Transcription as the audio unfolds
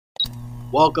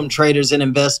Welcome traders and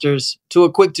investors to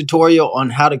a quick tutorial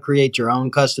on how to create your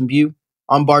own custom view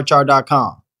on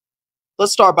Barchart.com.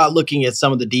 Let's start by looking at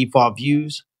some of the default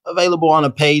views available on a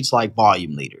page like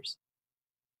Volume Leaders.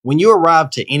 When you arrive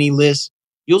to any list,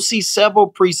 you'll see several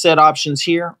preset options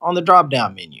here on the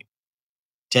drop-down menu: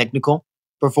 Technical,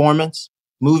 Performance,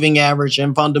 Moving Average,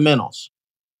 and Fundamentals.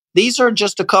 These are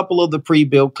just a couple of the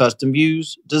pre-built custom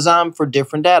views designed for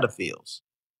different data fields.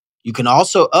 You can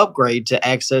also upgrade to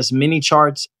access mini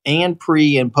charts and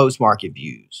pre- and post-market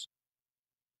views.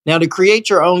 Now, to create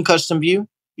your own custom view,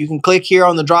 you can click here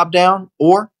on the drop-down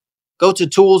or go to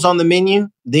Tools on the menu,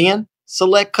 then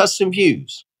select Custom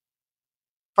Views.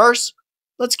 First,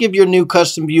 let's give your new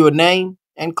custom view a name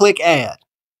and click Add.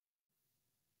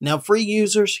 Now, free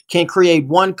users can create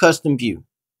one custom view,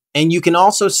 and you can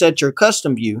also set your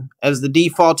custom view as the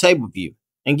default table view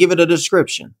and give it a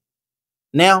description.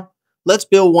 Now, let's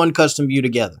build one custom view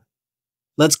together.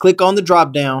 Let's click on the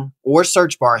drop-down or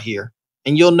search bar here,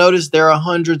 and you'll notice there are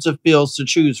hundreds of fields to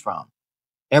choose from.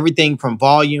 Everything from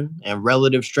volume and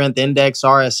relative strength index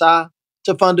RSI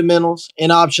to fundamentals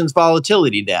and options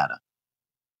volatility data.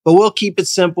 But we'll keep it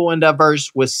simple and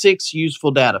diverse with 6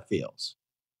 useful data fields: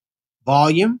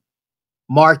 volume,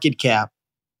 market cap,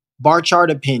 Barchart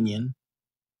opinion,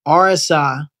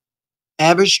 RSI,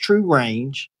 average true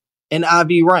range, and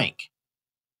IV rank.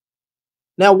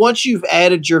 Now, once you've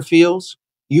added your fields,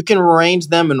 you can arrange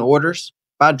them in orders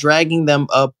by dragging them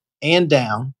up and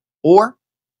down, or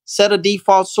set a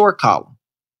default sort column.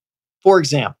 For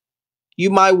example, you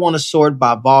might want to sort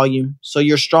by volume so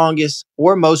your strongest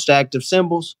or most active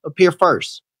symbols appear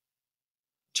first.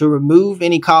 To remove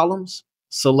any columns,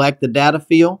 select the data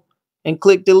field and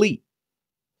click Delete.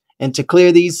 And to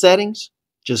clear these settings,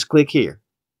 just click here.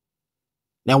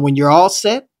 Now, when you're all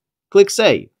set, click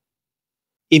Save.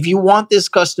 If you want this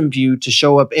custom view to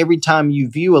show up every time you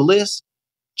view a list,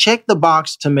 check the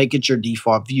box to make it your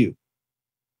default view.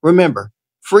 Remember,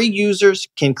 free users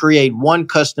can create one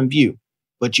custom view,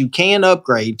 but you can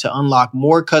upgrade to unlock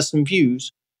more custom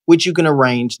views, which you can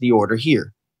arrange the order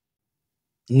here.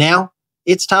 Now,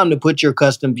 it's time to put your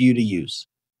custom view to use.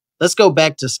 Let's go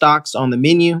back to Stocks on the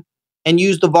menu and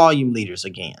use the volume leaders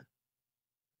again.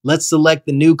 Let's select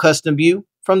the new custom view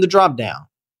from the drop-down.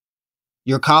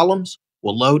 Your columns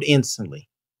will load instantly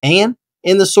and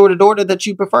in the sorted order that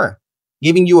you prefer,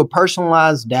 giving you a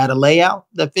personalized data layout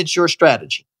that fits your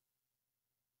strategy.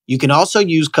 You can also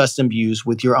use custom views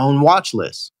with your own watch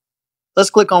list. Let's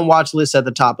click on Watch List at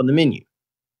the top of the menu.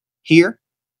 Here,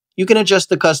 you can adjust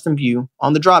the custom view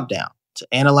on the drop-down to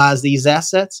analyze these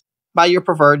assets by your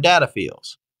preferred data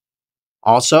fields.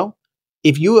 Also,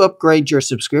 if you upgrade your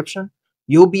subscription,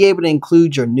 you'll be able to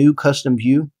include your new custom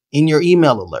view in your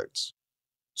email alerts.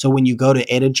 So when you go to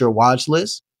edit your watch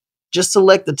list, just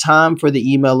select the time for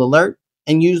the email alert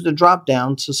and use the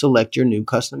drop-down to select your new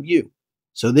custom view.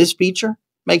 So this feature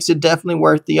makes it definitely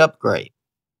worth the upgrade.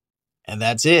 And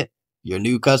that's it. Your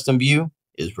new custom view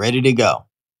is ready to go.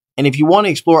 And if you want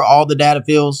to explore all the data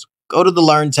fields, go to the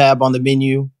Learn tab on the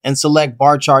menu and select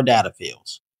Barchart data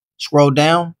fields. Scroll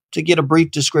down to get a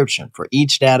brief description for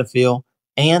each data field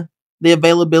and the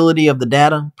availability of the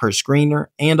data per screener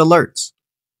and alerts.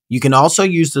 You can also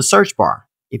use the search bar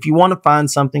if you want to find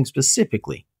something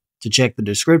specifically to check the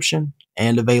description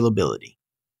and availability.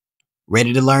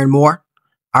 Ready to learn more?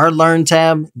 Our Learn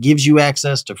tab gives you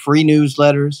access to free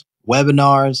newsletters,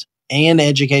 webinars, and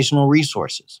educational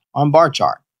resources on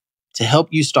Barchart to help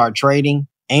you start trading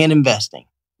and investing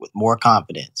with more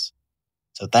confidence.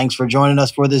 So thanks for joining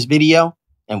us for this video,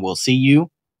 and we'll see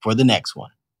you for the next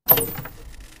one.